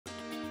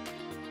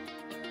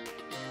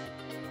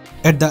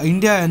At the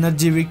India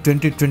Energy Week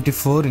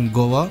 2024 in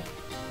Goa,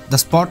 the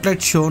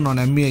spotlight shone on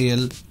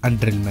MEIL and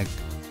drill meg.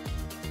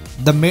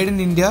 The Made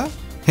in India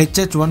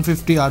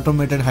HH150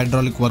 automated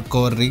hydraulic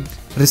workover rig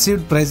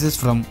received prizes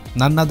from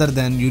none other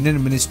than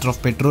Union Minister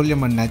of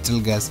Petroleum and Natural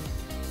Gas,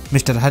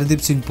 Mr. Hardeep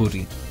Singh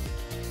Puri.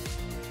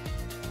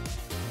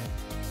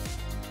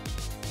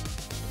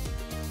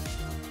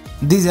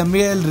 These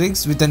MEIL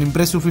rigs with an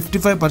impressive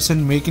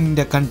 55% Make in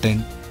India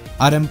content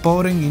are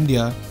empowering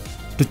India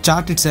to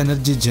chart its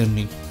energy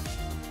journey.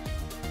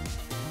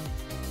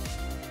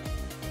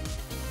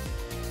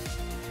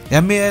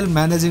 MEIL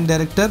Managing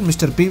Director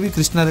Mr. P.V.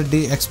 Krishna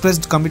Reddy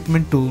expressed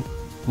commitment to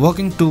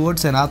working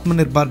towards an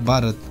Atmanirbhar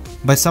Bharat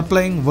by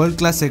supplying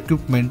world-class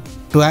equipment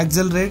to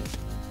accelerate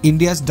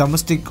India's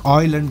domestic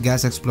oil and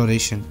gas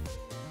exploration.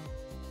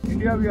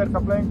 India we are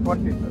supplying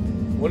 20, sir.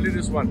 Only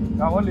this one?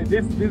 Only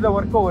this is a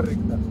workover rig,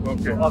 sir.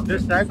 Okay. So of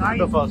this type,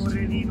 the first.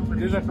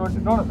 This is a 20,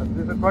 no, sir.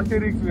 This is a 20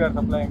 rigs we are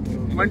supplying.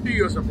 20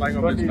 you are supplying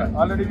of this type?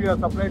 Already we have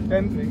supplied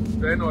 10 rigs.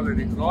 10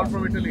 already. All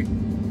from Italy?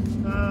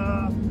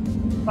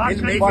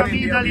 In Make in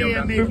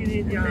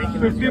India,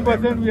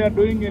 50% we are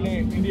doing in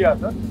India,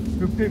 sir.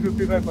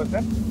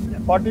 50-55%.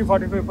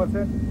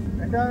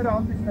 40-45%. Entire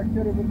all the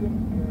structure, everything.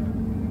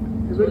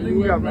 So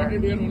you have brought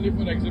it here only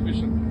for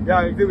exhibition?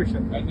 Yeah,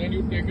 exhibition. And then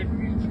you take it,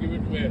 give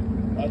it where?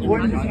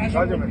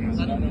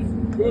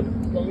 Rajamani. Good.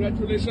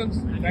 Congratulations.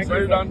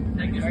 Well done.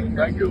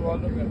 Thank you. All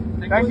the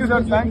best. Thank you,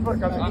 sir. Thanks for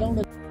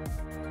coming.